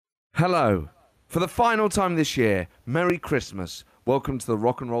Hello. For the final time this year, Merry Christmas. Welcome to the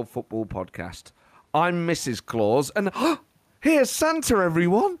Rock and Roll Football Podcast. I'm Mrs. Claus, and here's Santa,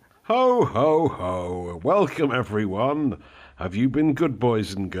 everyone. Ho, ho, ho. Welcome, everyone. Have you been good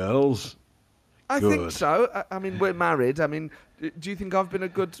boys and girls? I think so. I mean, we're married. I mean, do you think I've been a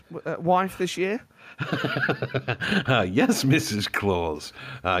good wife this year? Yes, Mrs. Claus.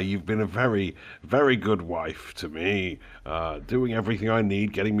 You've been a very, very good wife to me, doing everything I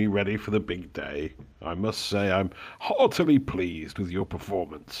need, getting me ready for the big day. I must say I'm heartily pleased with your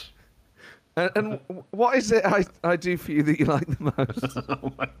performance. And what is it I do for you that you like the most?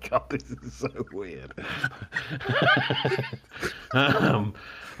 Oh my God, this is so weird.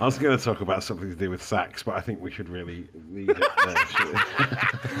 I was going to talk about something to do with sax, but I think we should really leave it there.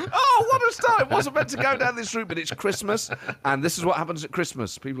 Oh, what a start! It wasn't meant to go down this route, but it's Christmas, and this is what happens at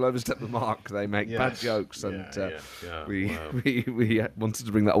Christmas. People overstep the mark. They make bad jokes, and we wanted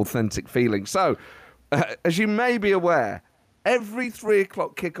to bring that authentic feeling. So, as you may be aware, every 3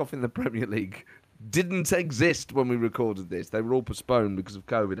 o'clock kickoff in the Premier League didn't exist when we recorded this. They were all postponed because of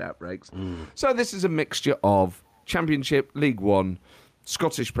COVID outbreaks. So this is a mixture of Championship, League One,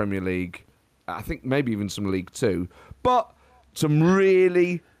 Scottish Premier League, I think maybe even some League Two, but some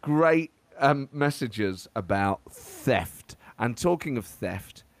really great messages about theft. And talking of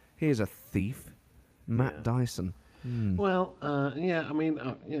theft, here's a thief, Matt Dyson. Well, I mean,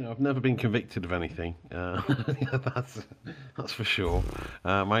 I've never been convicted of anything. That's for sure.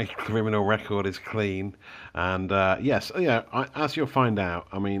 My criminal record is clean, and as you'll find out,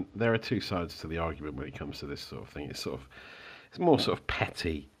 I mean, there are two sides to the argument when it comes to this sort of thing. It's more sort of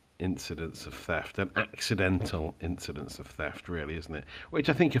petty incidents of theft and accidental incidents of theft, really, isn't it? Which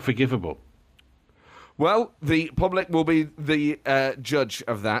I think are forgivable. Well, the public will be the judge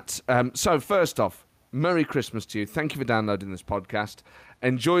of that. So first off, Merry Christmas to you. Thank you for downloading this podcast.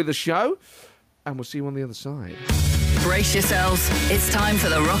 Enjoy the show, and we'll see you on the other side. Brace yourselves. It's time for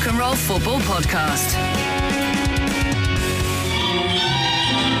the Rock and Roll Football Podcast.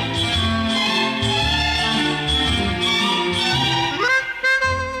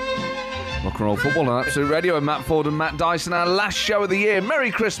 Rock and Roll Football on Absolute Radio and Matt Ford and Matt Dyson, our last show of the year.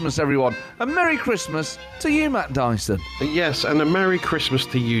 Merry Christmas, everyone. And Merry Christmas to you, Matt Dyson. Yes, and a Merry Christmas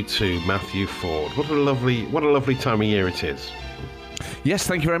to you too, Matthew Ford. What a lovely time of year it is. Yes,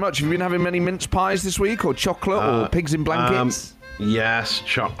 thank you very much. Have you been having many mince pies this week, or chocolate, or pigs in blankets? Yes,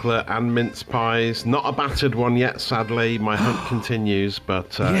 chocolate and mince pies. Not a battered one yet, sadly. My hunt continues,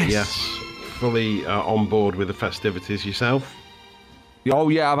 but yes, fully on board with the festivities. Yourself? Oh,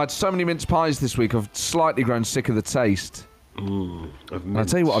 yeah, I've had so many mince pies this week, I've slightly grown sick of the taste. I'll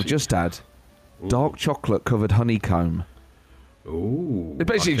tell you what I've just had. Dark chocolate covered honeycomb. Ooh. It's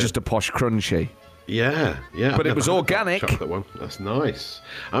basically just a posh crunchy. Yeah. But it was organic. Chocolate one. That's nice.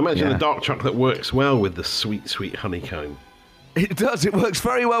 I imagine the dark chocolate works well with the sweet, sweet honeycomb. It does. It works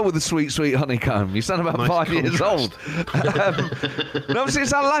very well with the sweet, sweet honeycomb. You sound about nice 5 years old. And obviously,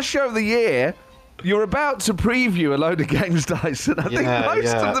 it's our last show of the year. You're about to preview a load of games, Dyson. I think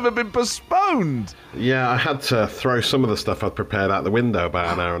most of them have been postponed. Yeah, I had to throw some of the stuff I'd prepared out the window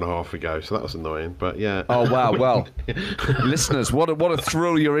about an hour and a half ago, so that was annoying. But yeah. Oh wow! Well, listeners, what a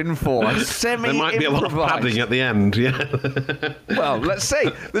thrill you're in for. There might be a lot of padding at the end. Yeah. Well, let's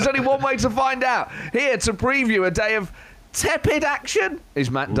see. There's only one way to find out. Here to preview a day of tepid action is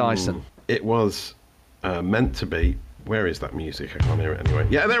Matt Dyson. It was meant to be. Where is that music? I can't hear it anyway.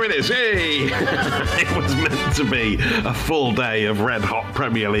 Yeah, there it is. Hey! It was meant to be a full day of red-hot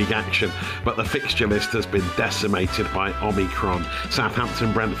Premier League action, but the fixture list has been decimated by Omicron.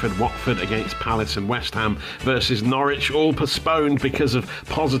 Southampton, Brentford, Watford against Palace and West Ham versus Norwich, all postponed because of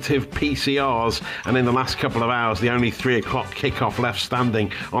positive PCRs. And in the last couple of hours, the only 3 o'clock kickoff left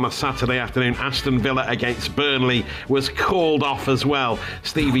standing on a Saturday afternoon, Aston Villa against Burnley, was called off as well.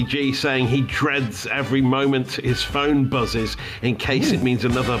 Stevie G saying he dreads every moment his phone buzzes in case it means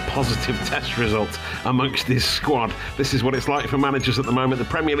another positive test result amongst his squad. This is what it's like for managers at the moment. The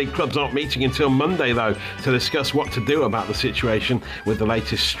Premier League clubs aren't meeting until Monday, though, to discuss what to do about the situation with the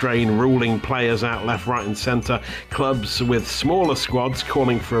latest strain ruling players out left, right and centre. Clubs with smaller squads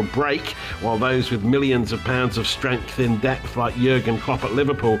calling for a break, while those with millions of pounds of strength in depth, like Jurgen Klopp at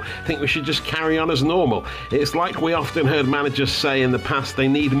Liverpool, think we should just carry on as normal. It's like we often heard managers say in the past, they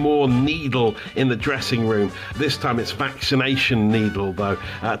need more needle in the dressing room. This time its vaccination needle, though.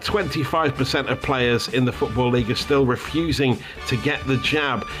 25% of players in the Football League are still refusing to get the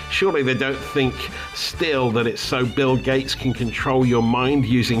jab. Surely they don't think still that it's so Bill Gates can control your mind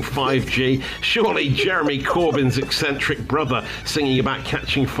using 5G. Surely Jeremy Corbyn's eccentric brother singing about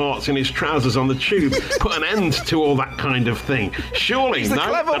catching farts in his trousers on the tube put an end to all that kind of thing. Surely, he's the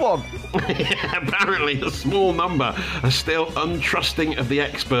clever one. Apparently, a small number are still untrusting of the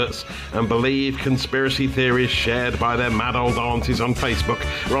experts and believe conspiracy theories shared by their mad old aunties on Facebook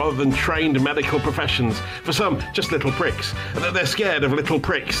rather than trained medical professions. For some, just little pricks. They're scared of little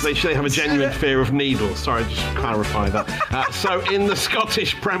pricks. They have a genuine fear of needles. Sorry, just to clarify that. So in the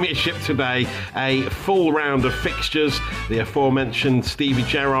Scottish Premiership today, a full round of fixtures. The aforementioned Stevie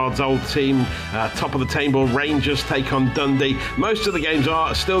Gerrard's old team, top of the table, Rangers take on Dundee. Most of the games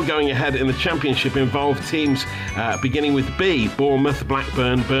are still going ahead in the Championship, involve teams beginning with B, Bournemouth,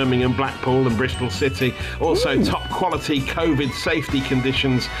 Blackburn, Birmingham, Blackpool and Bristol City. Also top quality COVID safety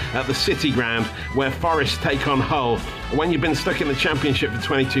conditions at the City Ground, where Forest take on Hull. When you've been stuck in the Championship for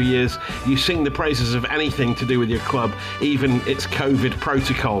 22 years, you sing the praises of anything to do with your club, even its COVID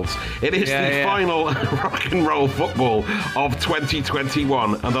protocols. It is the final rock and roll football of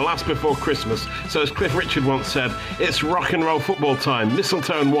 2021 and the last before Christmas. So as Cliff Richard once said, it's rock and roll football time,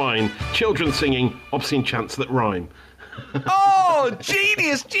 mistletoe and wine, children singing, obscene chants that rhyme. Oh,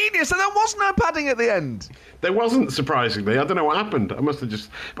 genius, genius. And there was no padding at the end. There wasn't, surprisingly. I don't know what happened.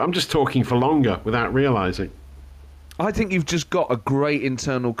 I'm just talking for longer without realising. I think you've just got a great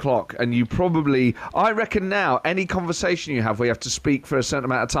internal clock, and you probably, I reckon now, any conversation you have where you have to speak for a certain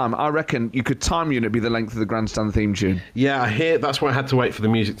amount of time, I reckon you could time unit be the length of the Grandstand theme tune. Yeah, I hear that's why I had to wait for the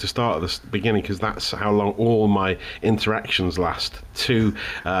music to start at the beginning, because that's how long all my interactions last. 2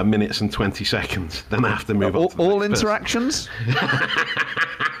 minutes and 20 seconds. Then I have to move on to the all next interactions?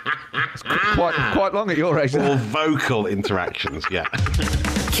 It's quite long at your age. All vocal interactions, yeah.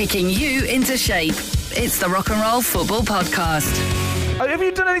 Kicking you into shape. It's the Rock and Roll Football Podcast. Have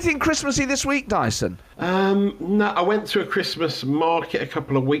you done anything Christmassy this week, Dyson? No, I went to a Christmas market a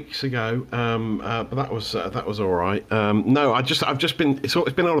couple of weeks ago, but that was all right. No, I've just been. It's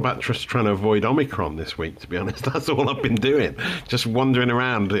been all about just trying to avoid Omicron this week. To be honest, that's all I've been doing. Just wandering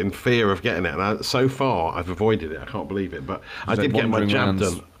around in fear of getting it. And so far, I've avoided it. I can't believe it, but I did get my jab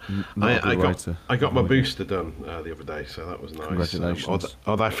done. I got my booster done the other day, so that was nice. Congratulations.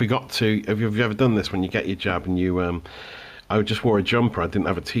 Although I forgot to. Have you ever done this when you get your jab and you? I just wore a jumper. I didn't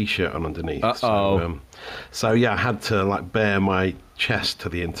have a T-shirt on underneath. So yeah, I had to bare my chest to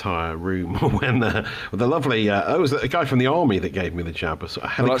the entire room when the lovely. It was a guy from the army that gave me the jab.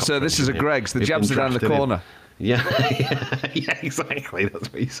 So this is a Greg's. The jabs are down the corner. Yeah, exactly.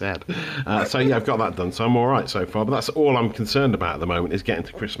 That's what he said. So yeah, I've got that done. So I'm all right so far. But that's all I'm concerned about at the moment is getting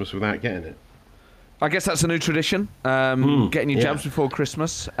to Christmas without getting it. I guess that's a new tradition, getting your jabs before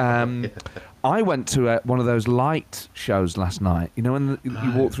Christmas. I went to one of those light shows last night. You know, when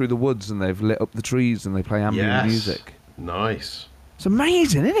you walk through the woods and they've lit up the trees and they play ambient music. Nice. It's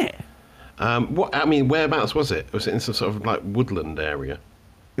amazing, isn't it? Whereabouts was it? Was it in some sort of woodland area?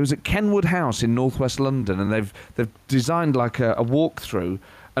 It was at Kenwood House in northwest London, and they've designed a walkthrough,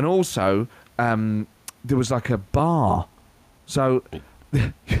 and also there was a bar. So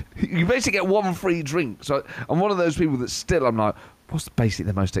you basically get one free drink. So I'm one of those people that still, I'm like, what's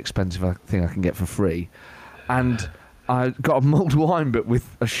basically the most expensive thing I can get for free? And I got a mulled wine, but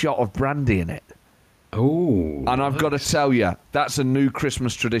with a shot of brandy in it. Oh. And I've got to tell you, that's a new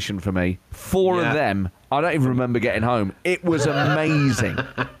Christmas tradition for me. 4 of them, I don't even remember getting home. It was amazing.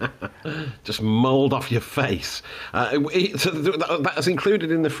 Just mulled off your face. So that's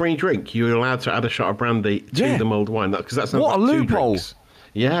included in the free drink. You're allowed to add a shot of brandy to the mulled wine. Because that's what a loophole.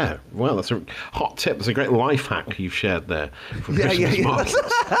 Yeah, well, that's a hot tip. That's a great life hack you've shared there from Christmas markets.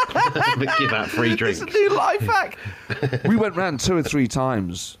 Give out free drinks. It's a new life hack. We went round 2 or 3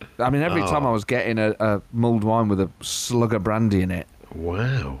 times. I mean, every time I was getting a mulled wine with a slug of brandy in it.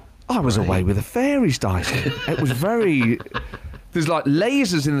 Wow. I was away with the fairies, Dyson. It was very... There's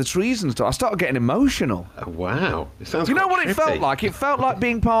lasers in the trees and stuff. I started getting emotional. Oh, wow. It sounds You know what trippy. It felt like? It felt like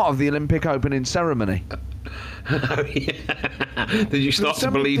being part of the Olympic opening ceremony. Oh, yeah. Did you start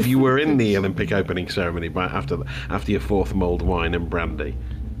to believe you were in the Olympic opening ceremony after your 4th mulled wine and brandy?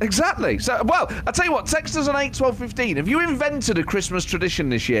 Exactly. So, well, I'll tell you what, text us on 8 12 15. Have you invented a Christmas tradition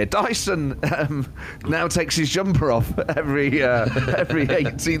this year? Dyson now takes his jumper off every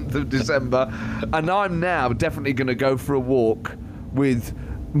 18th of December, and I'm now definitely going to go for a walk with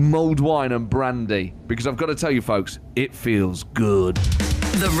mulled wine and brandy, because I've got to tell you, folks, it feels good.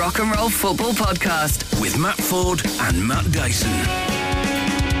 The Rock and Roll Football Podcast with Matt Ford and Matt Dyson.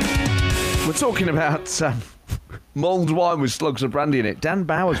 We're talking about mulled wine with slugs of brandy in it. Dan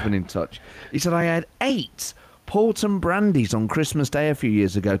Bauer's been in touch. He said, I had 8 port and brandies on Christmas Day a few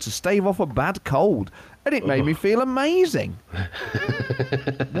years ago to stave off a bad cold, and it made me feel amazing.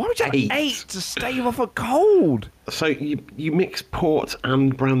 Why would you have 8 to stave off a cold? So you mix port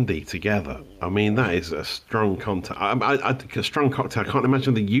and brandy together. I mean, that is a strong cocktail. A strong cocktail. I can't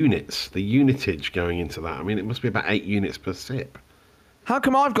imagine the unitage going into that. I mean, it must be about 8 units per sip. How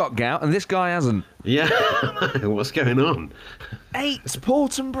come I've got gout and this guy hasn't? Yeah, what's going on? 8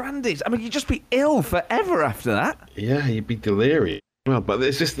 port and brandies. I mean, you'd just be ill forever after that. Yeah, you'd be delirious. Well, but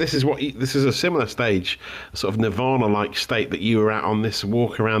this is a similar stage, sort of Nirvana-like state that you were at on this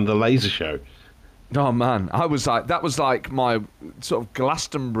walk around the laser show. Oh man, that was like my sort of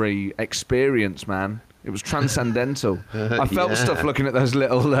Glastonbury experience, man. It was transcendental. I felt stuff looking at those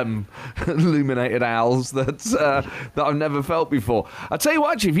little illuminated owls that I've never felt before. I'll tell you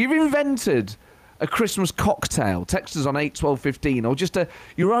what, actually, if you've invented a Christmas cocktail, text us on 81215, or just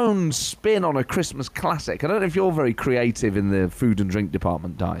your own spin on a Christmas classic. I don't know if you're very creative in the food and drink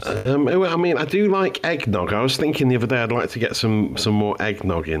department, Dice. I mean, I do like eggnog. I was thinking the other day I'd like to get some more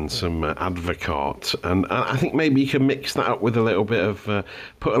eggnog in, some Advocaat, and I think maybe you can mix that up with a little bit of,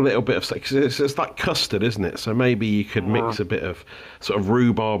 put a little bit of, because it's like custard, isn't it? So maybe you could mix a bit of sort of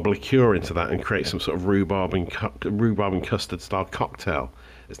rhubarb liqueur into that and create some sort of rhubarb and custard style cocktail.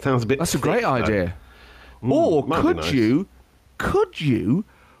 It sounds a bit. That's a great idea. Or could you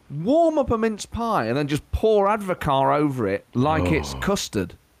warm up a mince pie and then just pour Advocaat over it like it's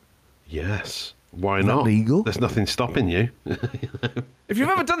custard? Yes. Why not? Legal? There's nothing stopping you. If you've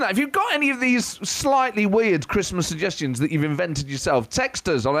ever done that, if you've got any of these slightly weird Christmas suggestions that you've invented yourself, text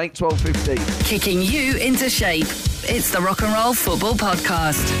us on 81215. Kicking you into shape. It's the Rock and Roll Football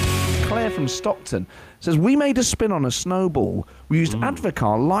Podcast. Claire from Stockton says, we made a spin on a snowball. We used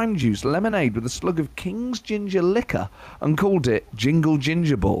Advocaat, lime juice, lemonade with a slug of King's ginger liquor and called it Jingle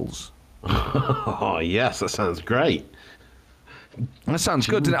Ginger Balls. Oh, yes, that sounds great. That sounds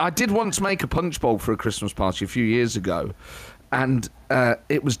good, doesn't it? I did once make a punch bowl for a Christmas party a few years ago, and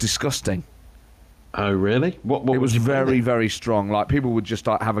it was disgusting. Oh, really? What it was very, very strong. Like, people would just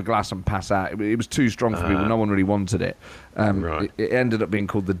have a glass and pass out. It was too strong for people. No one really wanted it. Right. It ended up being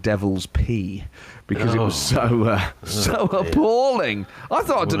called the Devil's Pea because it was so appalling. I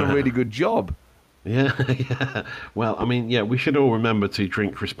thought I'd done a really good job. Yeah, yeah. Well, I mean, yeah, we should all remember to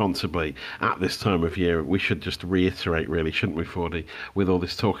drink responsibly at this time of year. We should just reiterate, really, shouldn't we, Fordy, with all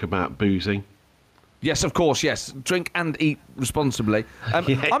this talk about boozing? Yes, of course, yes. Drink and eat responsibly. I'm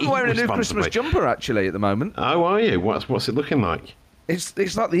wearing a new Christmas jumper, actually, at the moment. Oh, are you? What's it looking like? It's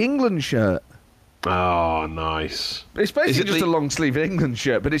like the England shirt. Oh, nice. It's basically just a long-sleeve England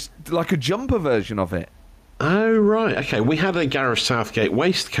shirt, but it's like a jumper version of it. Oh, right. Okay, we had a Gareth Southgate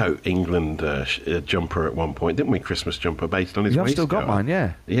waistcoat England jumper at one point, didn't we? Christmas jumper based on his waistcoat. I've still got mine,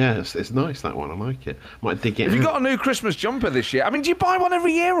 yeah. Yeah, it's nice, that one. I like it. Might dig it Have you got a new Christmas jumper this year? I mean, do you buy one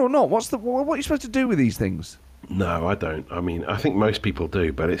every year or not? What are you supposed to do with these things? No, I don't. I mean, I think most people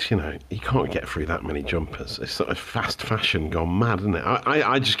do, but it's, you can't get through that many jumpers. It's sort of fast fashion gone mad, isn't it?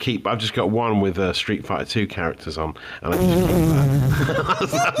 I've just got one with Street Fighter 2 characters on, and I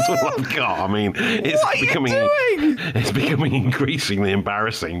just that's all I've got. I mean, it's becoming increasingly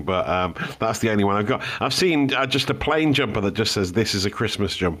embarrassing, but that's the only one I've got. I've seen just a plain jumper that just says, "This is a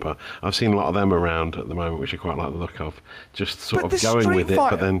Christmas jumper." I've seen a lot of them around at the moment, which I quite like the look of. Just sort of going with it,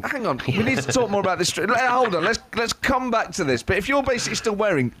 but then... Hang on, we need to talk more about this. Hold on, let's come back to this. But if you're basically still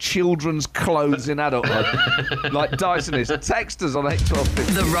wearing children's clothes in adulthood, like Dyson is, text us on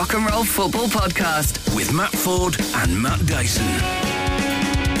 812. The Rock and Roll Football Podcast with Matt Ford and Matt Dyson.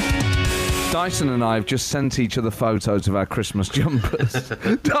 Dyson and I have just sent each other photos of our Christmas jumpers.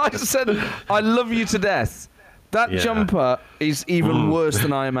 Dyson, I love you to death. That jumper is even worse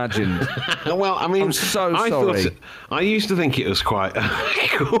than I imagined. Well, I mean, I'm so sorry. I used to think it was quite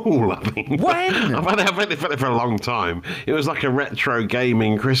cool. I mean, when? I've had it for a long time. It was like a retro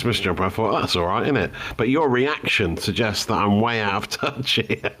gaming Christmas jumper. I thought, that's all right, isn't it? But your reaction suggests that I'm way out of touch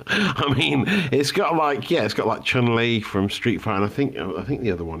here. I mean, it's got like Chun-Li from Street Fighter. And I think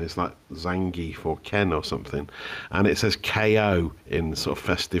the other one is like Zangief or Ken or something. And it says KO in sort of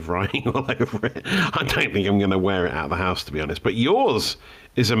festive writing all over it. I don't think I'm going to wear it out of the house, to be honest. But yours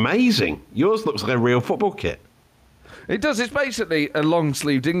is amazing. Yours looks like a real football kit. It does. It's basically a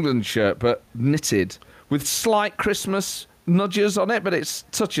long-sleeved England shirt, but knitted with slight Christmas nudges on it, but it's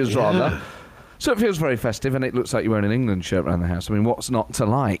touches rather. So it feels very festive, and it looks like you're wearing an England shirt around the house. I mean, what's not to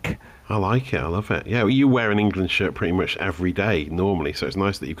like? I like it. I love it. Yeah, well, you wear an England shirt pretty much every day normally, so it's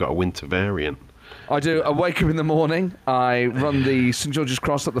nice that you've got a winter variant. I do. I wake up in the morning, I run the St George's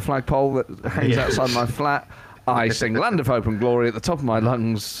Cross up the flagpole that hangs outside my flat. I sing Land of Hope and Glory at the top of my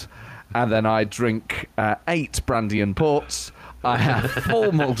lungs, and then I drink 8 brandy and ports. I have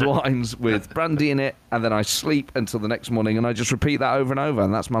 4 mulled wines with brandy in it, and then I sleep until the next morning, and I just repeat that over and over,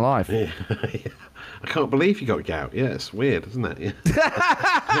 and that's my life. Yeah. I can't believe you got gout. Yeah, it's weird, isn't it?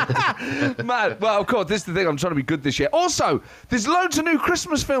 Yeah. Man, well, of course, this is the thing. I'm trying to be good this year. Also, there's loads of new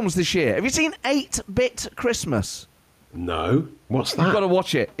Christmas films this year. Have you seen 8-Bit Christmas? No. What's that? You've got to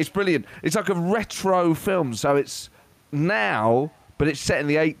watch it. It's brilliant. It's like a retro film, so it's now, but it's set in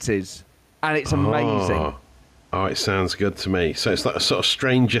the 80s, and it's amazing. Oh, it sounds good to me. So it's like a sort of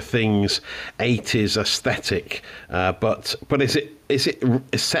Stranger Things 80s aesthetic, but is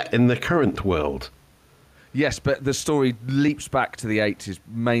it set in the current world? Yes, but the story leaps back to the 80s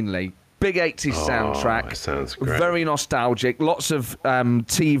mainly. Big 80s soundtrack. That sounds great. Very nostalgic. Lots of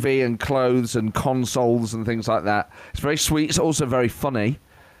TV and clothes and consoles and things like that. It's very sweet. It's also very funny.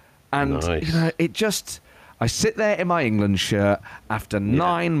 And, nice. you know, it just... I sit there in my England shirt after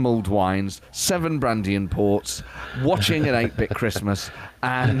 9 mulled wines, 7 brandy and ports, watching an 8-Bit Christmas,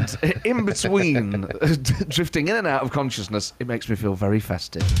 and in between, drifting in and out of consciousness, it makes me feel very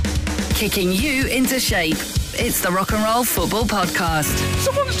festive. Kicking you into shape. It's the Rock and Roll Football Podcast.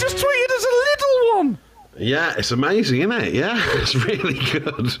 Someone's just tweeted us a little one. Yeah, it's amazing, isn't it? Yeah, it's really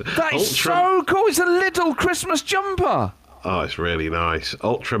good. That is so cool. It's a little Christmas jumper. Oh, it's really nice.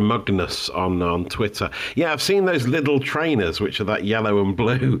 Ultra Mugnus on Twitter. Yeah, I've seen those little trainers, which are that yellow and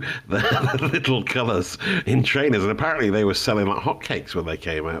blue, the little colours in trainers. And apparently they were selling like hotcakes when they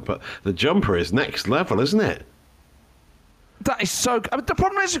came out. But the jumper is next level, isn't it? That is so... I mean, the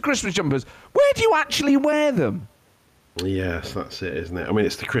problem is with Christmas jumpers, where do you actually wear them? Yes, that's it, isn't it? I mean,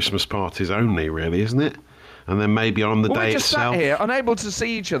 it's the Christmas parties only, really, isn't it? And then maybe on the day we just itself. Sat here, unable to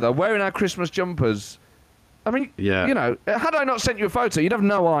see each other, wearing our Christmas jumpers... I mean, you know, had I not sent you a photo, you'd have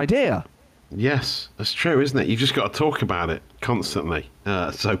no idea. Yes, that's true, isn't it? You've just got to talk about it constantly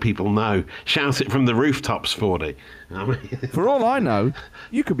so people know. Shout it from the rooftops, 40. I mean, for all I know,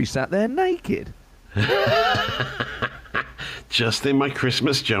 you could be sat there naked. Just in my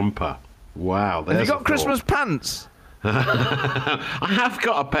Christmas jumper. Wow. Have you got Christmas pants? I have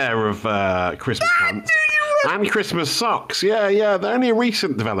got a pair of Christmas pants. Do you? And Christmas socks. Yeah. They're only a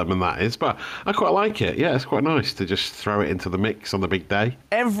recent development, that is, but I quite like it. Yeah, it's quite nice to just throw it into the mix on the big day.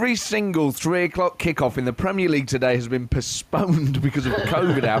 Every single 3 o'clock kickoff in the Premier League today has been postponed because of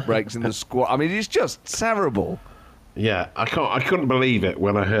COVID outbreaks in the squad. I mean, it's just terrible. Yeah, I couldn't believe it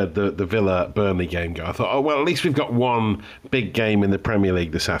when I heard the Villa-Burnley game go. I thought, oh, well, at least we've got one big game in the Premier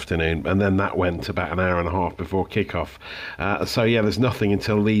League this afternoon. And then that went about an hour and a half before kickoff. So, yeah, there's nothing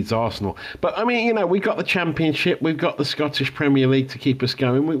until Leeds-Arsenal. But, I mean, you know, we've got the Championship, we've got the Scottish Premier League to keep us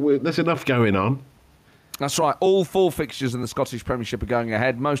going. There's enough going on. That's right. All 4 fixtures in the Scottish Premiership are going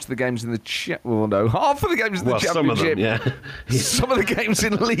ahead. Most of the games in the half of the games in the Championship. Some of them, yeah. Some of the games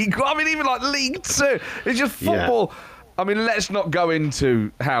in League. I mean, even like League 2. It's just football. Yeah. I mean, let's not go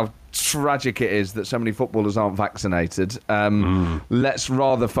into how tragic it is that so many footballers aren't vaccinated. Let's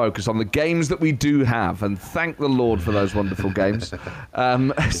rather focus on the games that we do have, and thank the Lord for those wonderful games.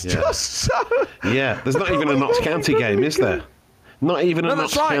 It's just so... Yeah, there's not even a Notts County game, is there? Not even a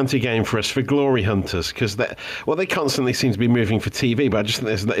Notts County game for us, for glory hunters, because they constantly seem to be moving for TV, but I just think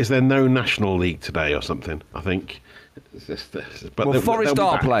is there no National League today or something, I think. But Forest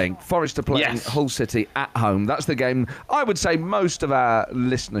are playing. Forest are playing Hull City at home. That's the game I would say most of our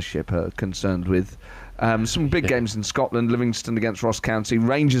listenership are concerned with. Some big games in Scotland, Livingston against Ross County,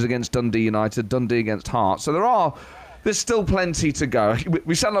 Rangers against Dundee United, Dundee against Hearts. So there's still plenty to go.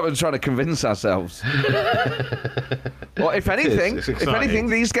 We sound like we're trying to convince ourselves. Well, if anything,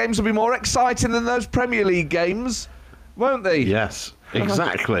 these games will be more exciting than those Premier League games, won't they? Yes,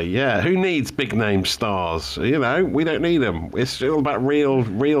 exactly. Yeah, who needs big name stars? You know, we don't need them. It's all about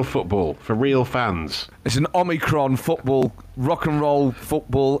real football for real fans. It's an Omicron football, rock and roll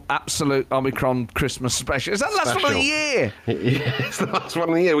football, absolute Omicron Christmas special. Is that the last one of the year? Yeah, it's the last one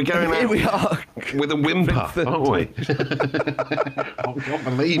of the year. We're going out. Here we are. With a whimper, aren't we? I can't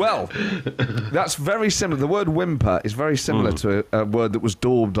believe it. That's very similar. The word whimper is very similar to a word that was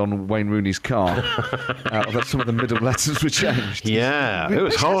daubed on Wayne Rooney's car. That some of the middle letters were changed. Yeah, it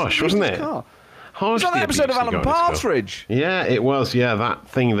was harsh, wasn't it? It was on the episode of Alan Partridge. Yeah, it was. Yeah, that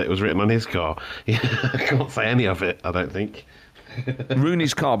thing that was written on his car. Yeah, I can't say any of it, I don't think.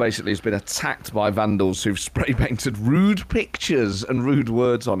 Rooney's car basically has been attacked by vandals who've spray painted rude pictures and rude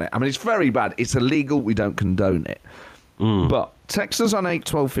words on it. I mean, it's very bad. It's illegal. We don't condone it. But text us on 8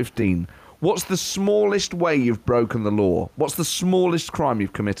 12 15. What's the smallest way you've broken the law? What's the smallest crime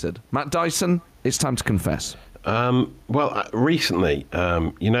you've committed? Matt Dyson, it's time to confess. Recently,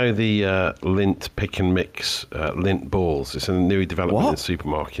 you know the Lindt Pick and Mix Lindt balls. It's a new development in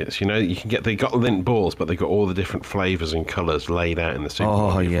supermarkets. You know, they got Lindt balls, but they got all the different flavours and colours laid out in the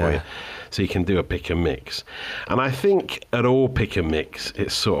supermarket for you. So you can do a pick and mix. And I think at all pick and mix,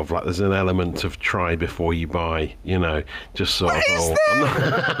 it's sort of like there's an element of try before you buy, you know, just sort of.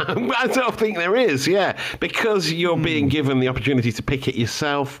 I don't think there is, because you're being given the opportunity to pick it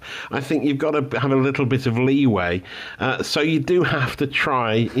yourself. I think you've got to have a little bit of leeway. So you do have to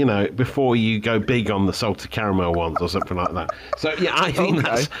try, you know, before you go big on the salted caramel ones or something like that. So, I think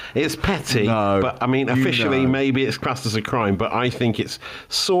it's petty. But, I mean, officially, maybe it's classed as a crime, but I think it's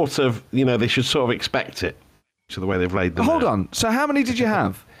sort of, you know, they should sort of expect it to the way they've laid them out. Hold on. So how many did you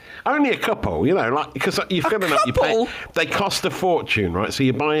have? Only a couple, you know, like because you've got enough. You pay, they cost a fortune, right? So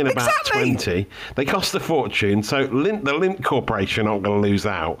you're buying about 20. They cost a fortune. So the Lindt Corporation aren't going to lose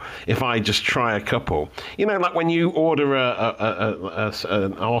out if I just try a couple. You know, like when you order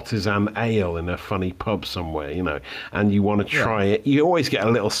an artisan ale in a funny pub somewhere, you know, and you want to try it, you always get a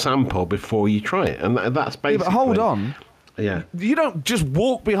little sample before you try it, and that's basically. But hold on. Yeah. You don't just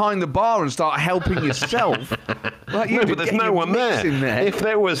walk behind the bar and start helping yourself. But there's no one there.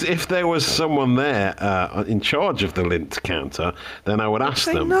 If there was someone there in charge of the Lindt counter, then I would ask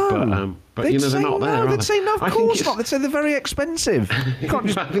them. No. But you know, they're not there. They'd say no, of course not. They'd say they're very expensive. You can't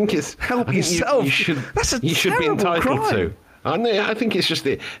just help yourself. That's a you should be entitled to. I think it's just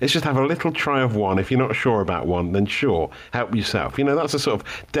have a little try of one. If you're not sure about one, then sure, help yourself. You know, that's a sort of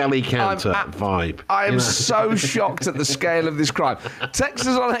deli counter vibe. I am so shocked at the scale of this crime. Text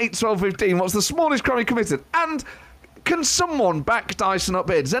us on 81215. What's the smallest crime you committed? And can someone back Dyson up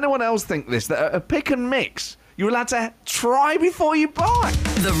here? Does anyone else think this? That a pick and mix, you're allowed to try before you buy?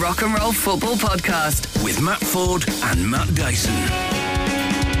 The Rock and Roll Football Podcast with Matt Ford and Matt Dyson.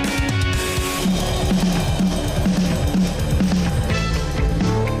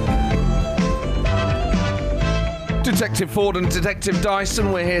 Detective Ford and Detective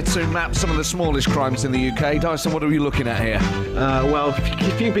Dyson, we're here to map some of the smallest crimes in the UK. Dyson, what are we looking at here?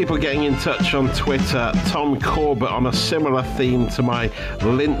 A few people getting in touch on Twitter. Tom Corbett on a similar theme to my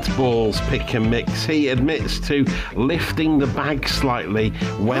Lindt balls pick and mix. He admits to lifting the bag slightly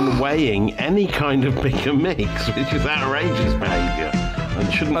when weighing any kind of pick and mix, which is outrageous behaviour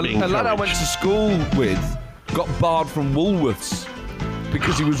and shouldn't be encouraged. A lad I went to school with got barred from Woolworths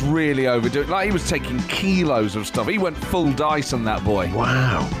because he was really overdoing. Like, he was taking kilos of stuff. He went full Dyson, that boy.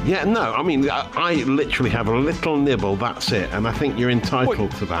 Wow. Yeah, no, I mean, I literally have a little nibble, that's it. And I think you're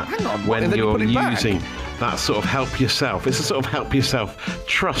entitled to that. Hang on, when you're using that sort of help yourself. It's a sort of help yourself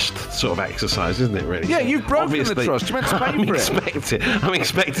trust sort of exercise, isn't it, really? Yeah, you've broken the trust. You're meant to pay for it. I'm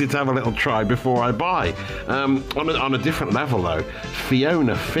expected to have a little try before I buy. On a different level, though,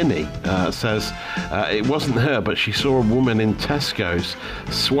 Fiona Finney says it wasn't her, but she saw a woman in Tesco's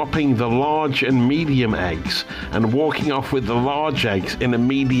swapping the large and medium eggs and walking off with the large eggs in a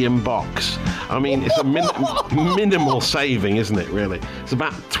medium box. I mean, it's a minimal saving, isn't it, really? It's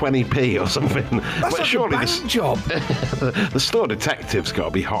about 20p or something. That's but surely job. The store detective's got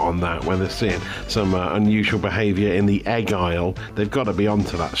to be hot on that when they're seeing some unusual behaviour in the egg aisle. They've got to be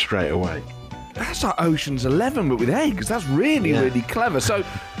onto that straight away. That's like Ocean's 11, but with eggs. That's really, really clever. So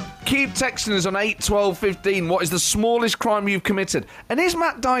keep texting us on 81215. What is the smallest crime you've committed? And is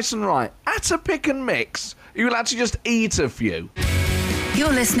Matt Dyson right? At a pick and mix, you're allowed to just eat a few.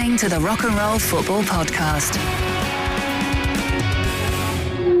 You're listening to the Rock and Roll Football Podcast.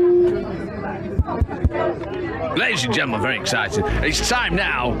 Ladies and gentlemen, very excited. It's time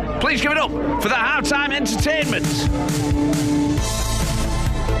now. Please give it up for the halftime entertainment.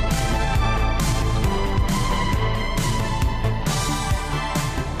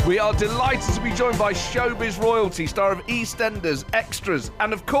 We are delighted to be joined by showbiz royalty, star of EastEnders, Extras,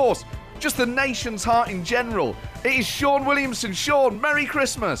 and of course, just the nation's heart in general. It is Sean Williamson. Sean, Merry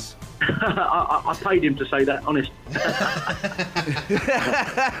Christmas. I paid him to say that, honest.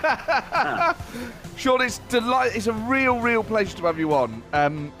 Sean, it's a real pleasure to have you on.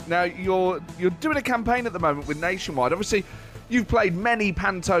 Now, you're doing a campaign at the moment with Nationwide. Obviously, you've played many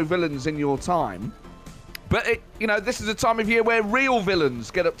panto villains in your time. But, this is a time of year where real villains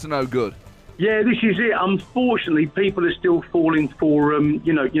get up to no good. Yeah, this is it. Unfortunately, people are still falling for,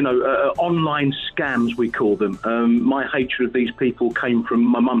 online scams, we call them. My hatred of these people came from,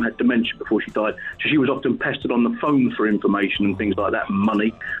 my mum had dementia before she died, so she was often pestered on the phone for information and things like that, and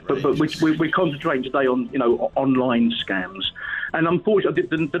money. But we're concentrating today on, online scams. And unfortunately,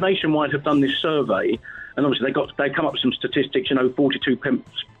 the Nationwide have done this survey, and obviously they come up with some statistics, 42%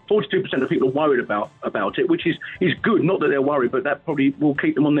 42% of people are worried about it, which is good. Not that they're worried, but that probably will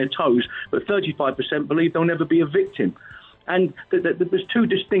keep them on their toes. But 35% believe they'll never be a victim. And there's two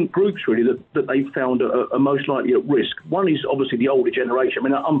distinct groups, really, that they found are most likely at risk. One is obviously the older generation. I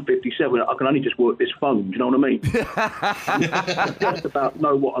mean, I'm 57. I can only just work this phone. Do you know what I mean? I just about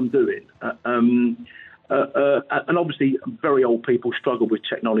know what I'm doing. And obviously, very old people struggle with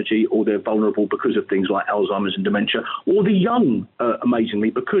technology, or they're vulnerable because of things like Alzheimer's and dementia. Or the young, amazingly,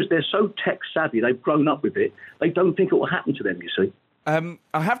 because they're so tech-savvy, they've grown up with it, they don't think it will happen to them, you see.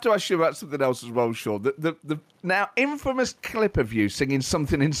 I have to ask you about something else as well, Sean. The now infamous clip of you singing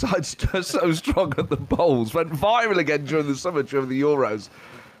Something Inside So Strong at the Bowls went viral again during the summer, during the Euros.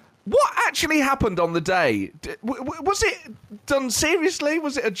 What actually happened on the day? Was it done seriously?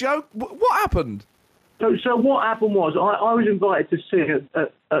 Was it a joke? What happened? So what happened was I was invited to sing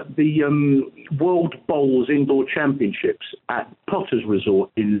at the World Bowls Indoor Championships at Potter's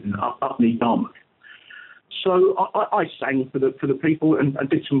Resort up near Yarmouth. So I sang for the people and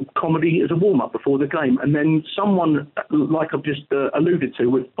did some comedy as a warm-up before the game. And then someone, like I've just alluded to,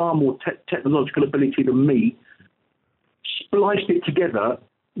 with far more technological ability than me, spliced it together,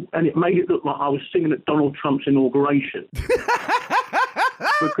 and it made it look like I was singing at Donald Trump's inauguration.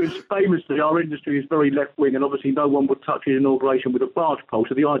 Because famously, our industry is very left-wing, and obviously no one would touch his inauguration with a barge pole.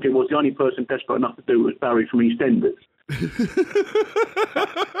 So the idea was the only person desperate enough to do it was Barry from EastEnders.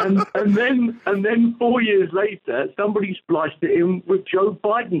 and then 4 years later, somebody spliced it in with Joe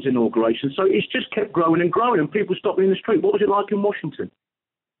Biden's inauguration. So it's just kept growing and growing, and people stopped me in the street. What was it like in Washington?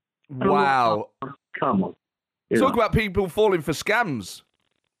 Wow. Come on. Talk about people falling for scams.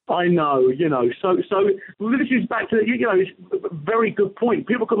 I know, so this is back to, it's a very good point.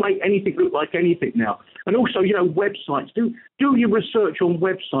 People can make anything look like anything now. And also, websites, do your research on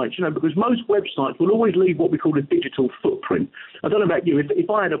websites, because most websites will always leave what we call a digital footprint. I don't know about you, if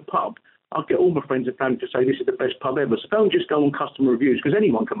I had a pub, I'd get all my friends and family to say this is the best pub ever. So don't just go on customer reviews, because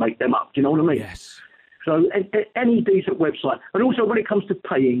anyone can make them up, do you know what I mean? Yes. So any decent website. And also when it comes to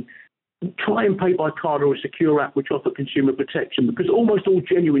paying, try and pay by card or a secure app which offer consumer protection, because almost all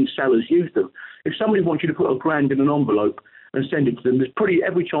genuine sellers use them. If somebody wants you to put $1,000 in an envelope and send it to them, there's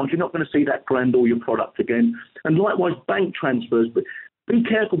every chance you're not going to see that grand or your product again. And likewise, bank transfers. But be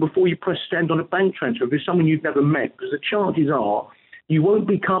careful before you press send on a bank transfer if there's someone you've never met, because the chances are you won't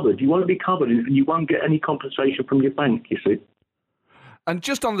be covered. You won't be covered, and you won't get any compensation from your bank, you see. And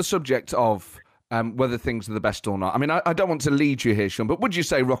just on the subject of whether things are the best or not. I mean, I don't want to lead you here, Sean, but would you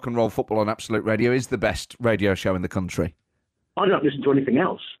say Rock and Roll Football on Absolute Radio is the best radio show in the country? I don't listen to anything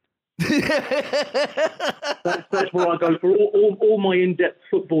else. that's where I go for all my in-depth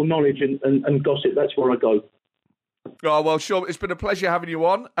football knowledge and gossip. That's where I go. Oh, well, Sean, it's been a pleasure having you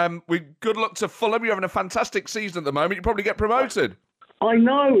on. Good luck to Fulham. You're having a fantastic season at the moment. You probably get promoted. I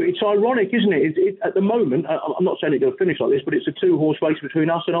know. It's ironic, isn't it? At the moment, I'm not saying it's going to finish like this, but it's a two-horse race between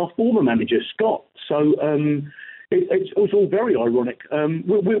us and our former manager, Scott. So it's all very ironic.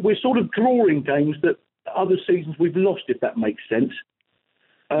 We're sort of drawing games that other seasons we've lost, if that makes sense.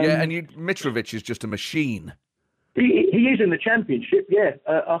 Yeah, and Mitrovic is just a machine. He is in the Championship, yeah.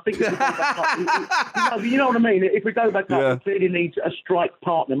 I think if we go back up, you know what I mean? If we go back up, he clearly needs a strike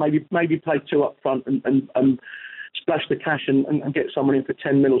partner, maybe play two up front and splash the cash and get someone in for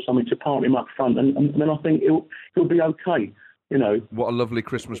 10 mil or something to partner him up front, and then I think he'll be okay, What a lovely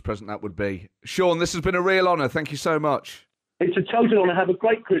Christmas present that would be. Sean, this has been a real honour. Thank you so much. It's a total honour. Have a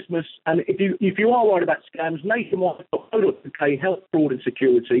great Christmas. And if you are worried about scams, nationwide.co.uk, health, fraud and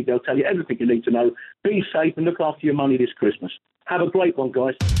security. They'll tell you everything you need to know. Be safe and look after your money this Christmas. Have a great one,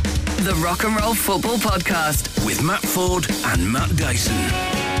 guys. The Rock and Roll Football Podcast with Matt Ford and Matt Dyson.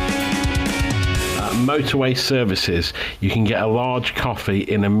 Motorway Services. You can get a large coffee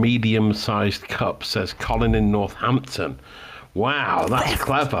in a medium-sized cup, says Colin in Northampton. Wow, that's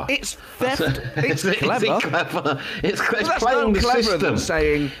clever. It's theft. It's clever. Is it clever? It's playing the system. Than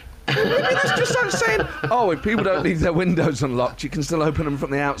saying, maybe that's just like saying, if people don't leave their windows unlocked, you can still open them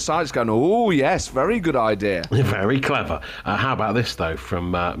from the outside. It's going, oh, yes, very good idea. Very clever. How about this, though,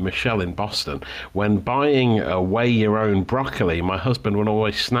 from Michelle in Boston? When buying weigh your own broccoli, my husband will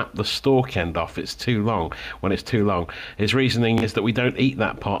always snap the stalk end off. It's too long. When it's too long. His reasoning is that we don't eat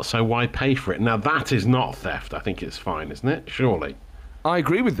that part, so why pay for it? Now, that is not theft. I think it's fine, isn't it? Surely. I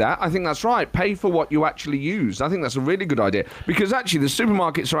agree with that. I think that's right. Pay for what you actually use. I think that's a really good idea. Because actually the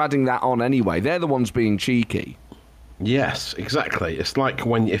supermarkets are adding that on anyway. They're the ones being cheeky. Yes, exactly. It's like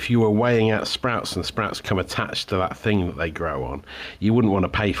if you were weighing out sprouts and sprouts come attached to that thing that they grow on, you wouldn't want to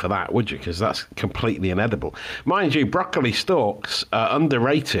pay for that, would you? Because that's completely inedible. Mind you, broccoli stalks are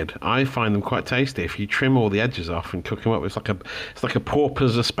underrated. I find them quite tasty. If you trim all the edges off and cook them up, it's like a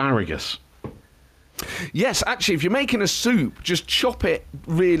pauper's asparagus. Yes, actually, if you're making a soup, just chop it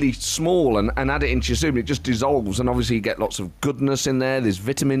really small and add it into your soup. It just dissolves, and obviously you get lots of goodness in there. There's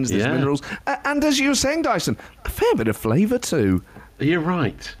vitamins, there's minerals. And as you were saying, Dyson, a fair bit of flavour too. You're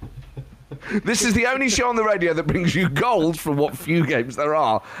right. This is the only show on the radio that brings you gold from what few games there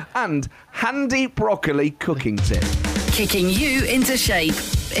are. And handy broccoli cooking tip. Kicking you into shape.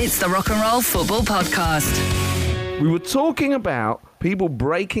 It's the Rock and Roll Football Podcast. We were talking about people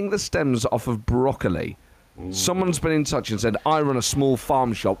breaking the stems off of broccoli. Someone's been in touch and said, I run a small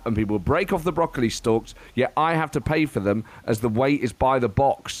farm shop and people break off the broccoli stalks, yet I have to pay for them as the weight is by the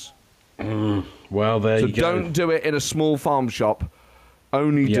box. Well, there you go. So don't do it in a small farm shop.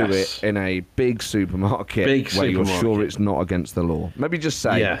 Only do it in a big supermarket where you're sure it's not against the law. Maybe just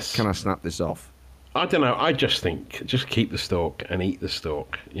say, can I snap this off? I don't know. I just think just keep the stalk and eat the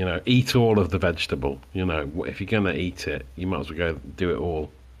stalk. You know, eat all of the vegetable. You know, if you're going to eat it, you might as well go do it all.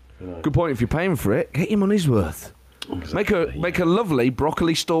 You know. Good point. If you're paying for it, get your money's worth. Exactly. Make a lovely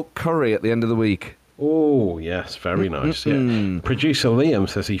broccoli stalk curry at the end of the week. Oh, yes, very nice. Yeah. Producer Liam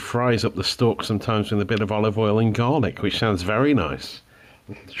says he fries up the stalk sometimes with a bit of olive oil and garlic, which sounds very nice.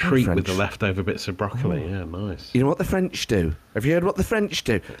 Treat with the leftover bits of broccoli. Yeah, nice. You know what the French do? Have you heard what the French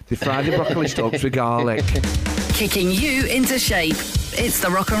do? They fry the broccoli stalks with garlic. Kicking you into shape. It's the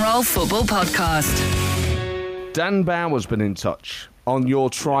Rock and Roll Football Podcast. Dan Bauer's been in touch on your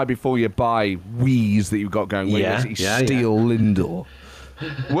try before you buy wheeze that you've got going. Where you steal Lindor.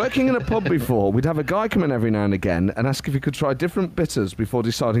 Working in a pub before, we'd have a guy come in every now and again and ask if he could try different bitters before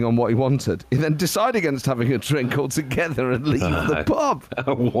deciding on what he wanted. He'd then decide against having a drink altogether and leave the pub.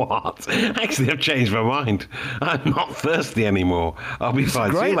 What? Actually, I've changed my mind. I'm not thirsty anymore. I'll be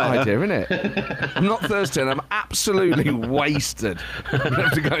fine. Great idea, isn't it? I'm not thirsty and I'm absolutely wasted. I'm going to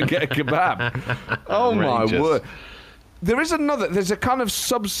have to go and get a kebab. Oh, my word. There's a kind of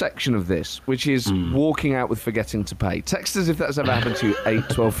subsection of this, which is walking out with forgetting to pay. Text us if that's ever happened to you, 8,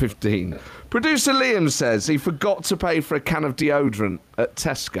 12, 15. Producer Liam says he forgot to pay for a can of deodorant at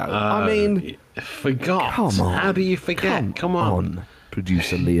Tesco. I mean... Forgot? Come on. How do you forget? Come on.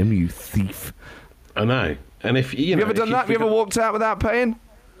 Producer Liam, you thief. I know. And if you know... Have you ever done that? Have you ever walked out without paying?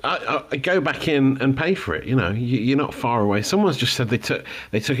 I go back in and pay for it. You know, you're not far away. Someone's just said they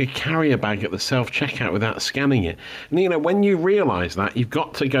took a carrier bag at the self-checkout without scanning it. And, you know, when you realise that, you've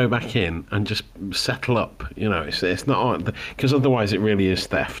got to go back in and just settle up. You know, it's not... Because otherwise it really is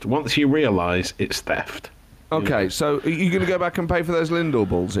theft. Once you realise it's theft... Okay, so are you going to go back and pay for those Lindor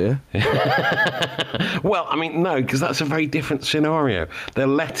balls here? Well, I mean, no, because that's a very different scenario. They're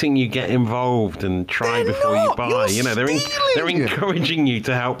letting you get involved and try before you buy. You know, they're encouraging you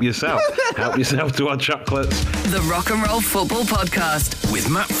to help yourself. Help yourself to our chocolates. The Rock and Roll Football Podcast with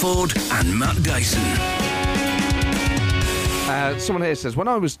Matt Ford and Matt Dyson. Someone here says,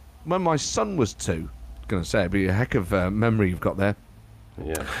 when my son was 2, going to say, it'd be a heck of memory you've got there.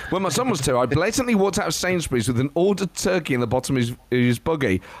 Yeah. When my son was 2, I blatantly walked out of Sainsbury's with an ordered turkey in the bottom of his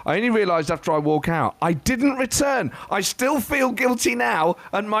buggy. I only realised after I walk out, I didn't return. I still feel guilty now,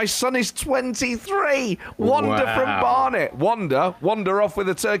 and my son is 23. Wanda from Barnet. Wander off with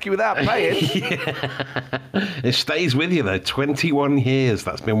a turkey without paying. It stays with you, though. 21 years.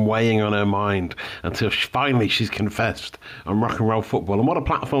 That's been weighing on her mind until finally she's confessed on Rock and Roll Football. And what a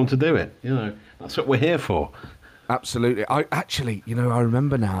platform to do it. You know, that's what we're here for. Absolutely. I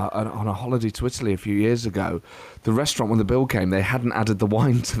remember now on a holiday to Italy a few years ago, the restaurant, when the bill came, they hadn't added the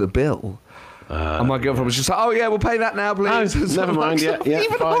wine to the bill. And my girlfriend was just like, oh, yeah, we'll pay that now, please. Oh, never mind, yeah,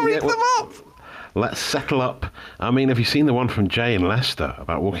 even hurried them up. Let's settle up. I mean, have you seen the one from Jay in Leicester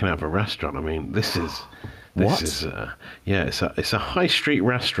about walking out of a restaurant? I mean, it's a high street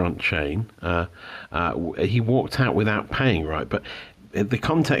restaurant chain. He walked out without paying, right? But the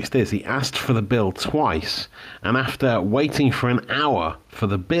context is he asked for the bill twice, and after waiting for an hour for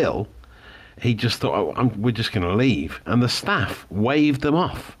the bill, he just thought, we're just going to leave. And the staff waved them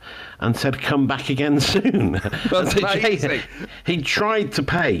off and said, come back again soon. That's amazing. He tried to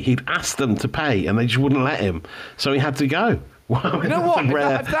pay. He'd asked them to pay, and they just wouldn't let him. So he had to go. Wow, you know what? If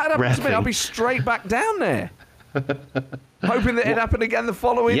that happened to me, I'll be straight back down there. Hoping that it'd happen again the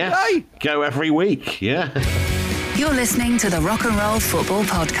following day. Go every week, yeah. You're listening to the Rock and Roll Football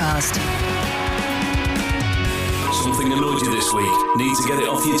Podcast. Something annoyed you this week? Need to get it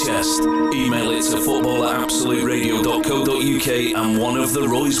off your chest? Email it to football@absoluteradio.co.uk and one of the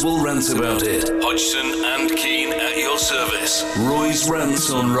Roys will rant about it. Hodgson and Keane at your service. Roy's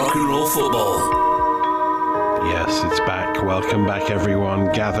Rants on Rock and Roll Football. Yes, it's back. Welcome back,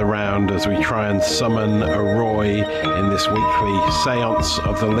 everyone. Gather round as we try and summon a Roy in this weekly seance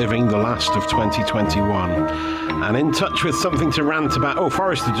of the living, the last of 2021. And in touch with something to rant about. Oh,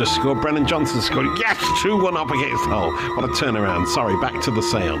 Forrester just scored. Brennan Johnson scored. Yes, 2-1 up against Hull. What a turnaround. Sorry, back to the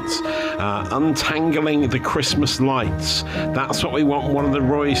seance. Untangling the Christmas lights. That's what we want one of the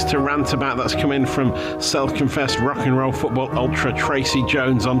Roys to rant about. That's come in from self-confessed rock and roll football ultra Tracy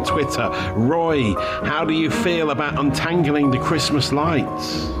Jones on Twitter. Roy, how do you feel about untangling the Christmas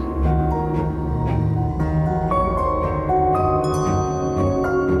lights?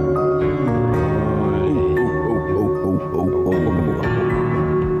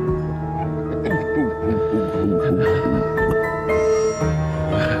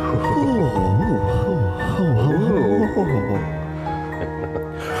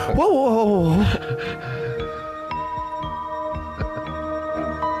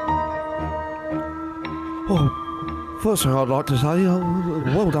 First thing I'd like to say,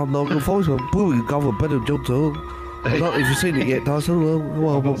 well done, Nigel Forrest. Brilliant cover, Brennan Johnson. I don't know if you've seen it yet, Dyson.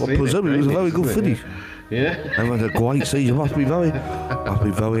 Well, I presume it was a very good finish. Yeah. And had a great season. Must be very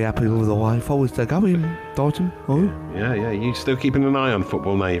happy with the way Forrest are going, Dyson. Yeah. You still keeping an eye on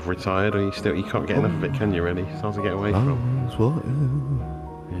football now you've retired, or you can't get enough of it, can you? Really, it's hard to get away from. That's right.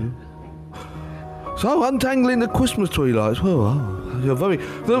 Yeah. So untangling the Christmas tree lights. Well, you're very.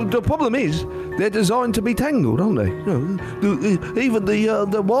 The problem is they're designed to be tangled, aren't they? Even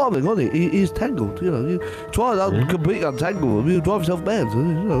the wiring on it is tangled. You try to completely untangle them, you drive yourself mad.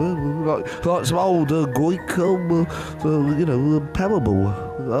 Like some old Greek parable.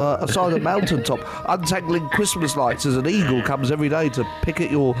 Aside a mountaintop, untangling Christmas lights as an eagle comes every day to pick at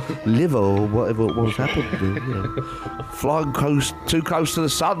your liver or whatever it was happened. Flying too close to the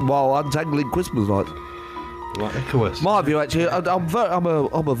sun while untangling Christmas lights. Like Icarus. My view, actually,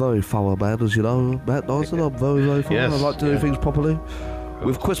 I'm a very thorough man, as you know, Matt Dyson. I'm very, very thorough. Yes, I like to do things properly.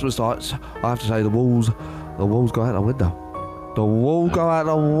 With Christmas lights, I have to say the walls go out the window. The walls go out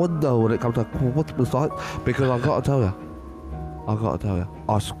the window when it comes to Christmas lights, because I've got to tell you,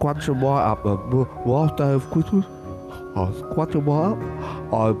 I scrunch them right up the last day of Christmas. I scrunch them right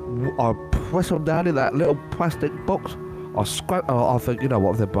up. I press them down in that little plastic box. I think, you know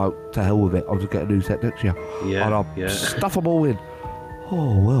what, if they're broke, to hell with it. I'll just get a new set next year. Yeah, and I'll stuff them all in.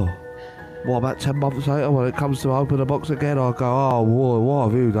 Oh, well. What, about 10 months later, when it comes to open the box again, I go, oh, boy, what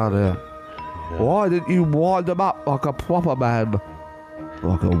have you done here? Yeah. Why didn't you wind them up like a proper man?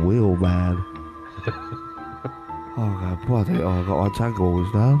 Like a wheel man. I've got to untangle all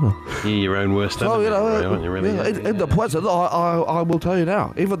this now. You're your own worst enemy, aren't you, really? In the present, I will tell you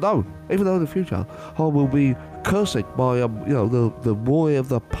now, even though in the future, I will be cursing by the Roy of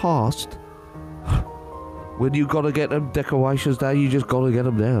the past. When you got to get them decorations down, you just got to get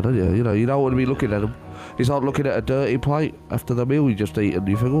them down, don't you? You don't want to be looking at them. It's like looking at a dirty plate after the meal you just eaten.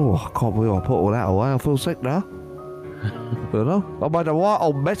 You think, oh, I can't believe I put all that away. I feel sick now. I made a right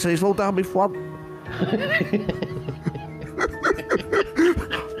old mess and it's all down my front.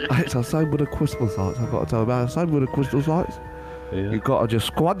 It's the same with the Christmas lights, I've got to tell you about it. Same with the Christmas lights. Yeah. You've got to just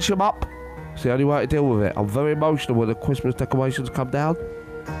scrunch them up. It's the only way to deal with it. I'm very emotional when the Christmas decorations come down.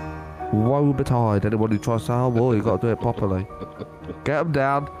 Woe betide anyone who tries to say, oh, well, you've got to do it properly. Get them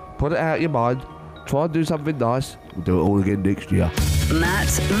down, put it out of your mind, try and do something nice. We'll do it all again next year.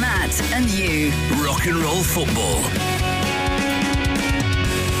 Matt, and you. Rock and Roll Football.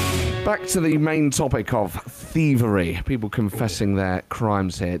 Back to the main topic of thievery. People confessing their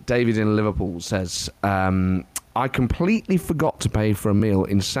crimes here. David in Liverpool says, I completely forgot to pay for a meal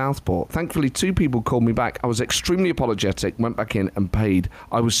in Southport. Thankfully, 2 people called me back. I was extremely apologetic, went back in and paid.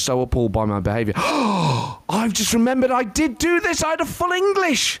 I was so appalled by my behaviour. I've just remembered I did do this. I had a full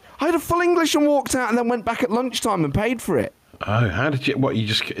English and walked out and then went back at lunchtime and paid for it. Oh, how did you... What,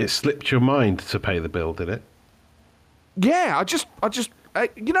 it slipped your mind to pay the bill, did it? Yeah, I just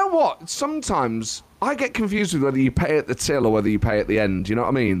you know what? Sometimes I get confused with whether you pay at the till or whether you pay at the end. You know what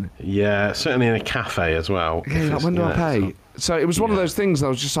I mean? Yeah, certainly in a cafe as well. Yeah, like when do I pay? So it was one of those things. I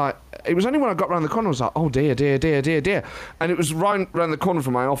was just like, it was only when I got round the corner I was like, oh dear, and it was right round the corner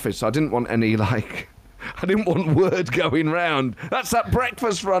from my office. So I didn't want any I didn't want word going round. That's that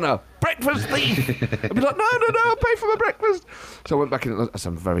breakfast runner, breakfast thief. I'd be like, no, I'll pay for my breakfast. So I went back in. I said,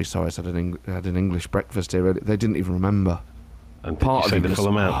 I'm very sorry. I said I had an English breakfast here. They didn't even remember. And did you say the full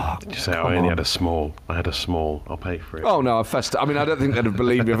amount? Did you say, I only had a small? I had a small. I'll pay for it. Oh, no, I mean, I don't think they'd have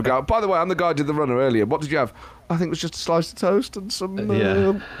believed me if I go, by the way, I'm the guy who did the runner earlier. What did you have? I think it was just a slice of toast and some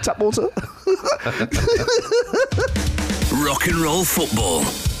tap water. Rock and Roll Football.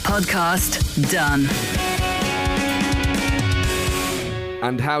 Podcast done.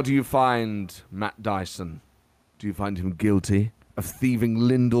 And how do you find Matt Dyson? Do you find him guilty of thieving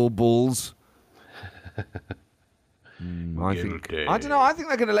Lindor balls? I don't know. I think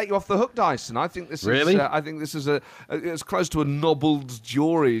they're going to let you off the hook, Dyson. I think this really? I think this is as close to a nobbled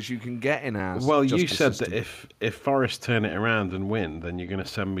jury as you can get in ours. Well, you said that if Forest turn it around and win, then you're going to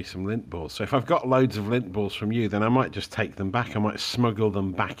send me some lint balls. So if I've got loads of lint balls from you, then I might just take them back. I might smuggle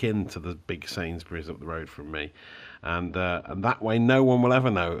them back into the big Sainsbury's up the road from me, and that way no one will ever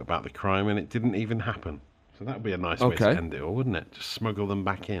know about the crime, and it didn't even happen. So that would be a nice way to end it all, wouldn't it? Just smuggle them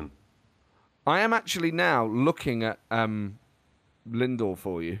back in. I am actually now looking at Lindor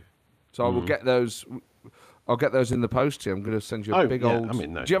for you, so I will get those. I'll get those in the post to you. I'm going to send you a big old. I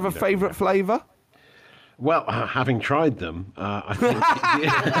mean, no, do you have a favourite flavour? Well, having tried them, I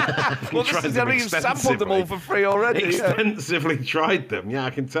think. Well, this is you've sampled them all for free already. Extensively tried them. Yeah,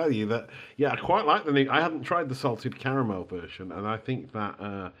 I can tell you that. Yeah, I quite like the new. I hadn't tried the salted caramel version, and I think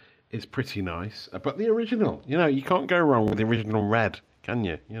that is pretty nice. But the original, you can't go wrong with the original red, can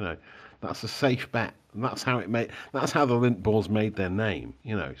you? That's a safe bet, and that's how the lint balls made their name,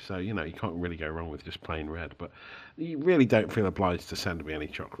 So you can't really go wrong with just plain red. But you really don't feel obliged to send me any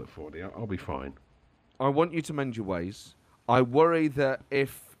chocolate, 40. I'll be fine. I want you to mend your ways. I worry that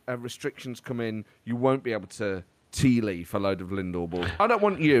if restrictions come in, you won't be able to tea leaf a load of Lindor balls. I don't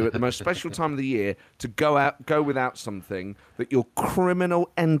want you at the most special time of the year to go without something that your criminal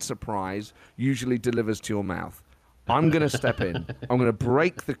enterprise usually delivers to your mouth. I'm going to step in. I'm going to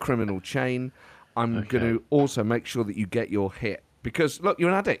break the criminal chain. I'm going to also make sure that you get your hit. Because, look, you're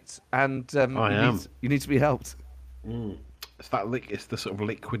an addict, and you need to be helped. It's it's the sort of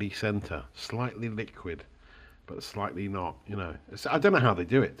liquidy centre. Slightly liquid, but slightly not, I don't know how they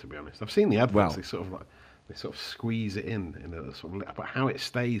do it, to be honest. I've seen the adverts. They sort of squeeze it in a sort of... But how it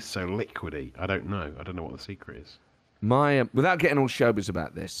stays so liquidy, I don't know. I don't know what the secret is. Without getting all showbiz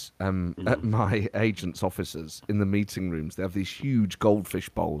about this, at my agents' offices, in the meeting rooms, they have these huge goldfish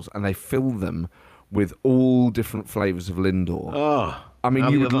bowls, and they fill them with all different flavours of Lindor. Oh, I mean,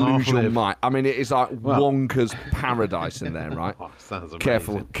 you would lose your mind. I mean, it is like Wonka's paradise in there, right? Sounds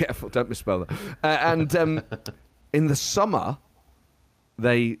amazing. Careful, don't misspell that. And in the summer,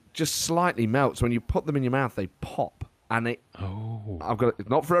 they just slightly melt. So when you put them in your mouth, they pop. And it's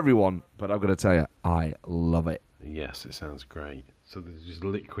not for everyone, but I've got to tell you, I love it. Yes, it sounds great. So there's just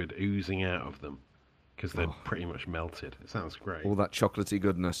liquid oozing out of them because they're pretty much melted. It sounds great. All that chocolatey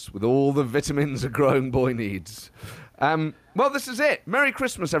goodness with all the vitamins a growing boy needs. Well, this is it. Merry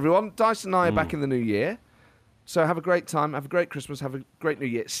Christmas, everyone. Dyson and I are back in the new year. So have a great time. Have a great Christmas. Have a great new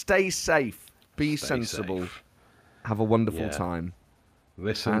year. Stay safe. Be sensible. Safe. Have a wonderful time.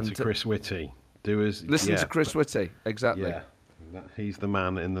 Listen to Chris Whitty. Listen to Chris Whitty. Exactly. Yeah. He's the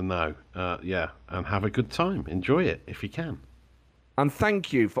man in the know. And have a good time. Enjoy it if you can. And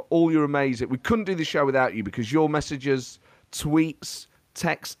thank you for all your amazing... We couldn't do the show without you because your messages, tweets,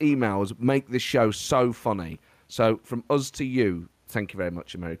 texts, emails make this show so funny. So from us to you, thank you very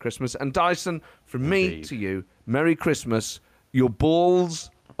much and Merry Christmas. And Dyson, from me to you, Merry Christmas. Your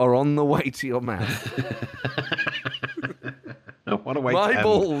balls are on the way to your mouth. What a way to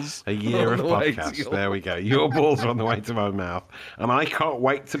end a year of podcasts. There we go. Your balls are on the way to my mouth, and I can't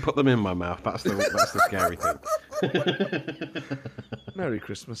wait to put them in my mouth. That's the scary thing. Merry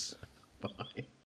Christmas. Bye.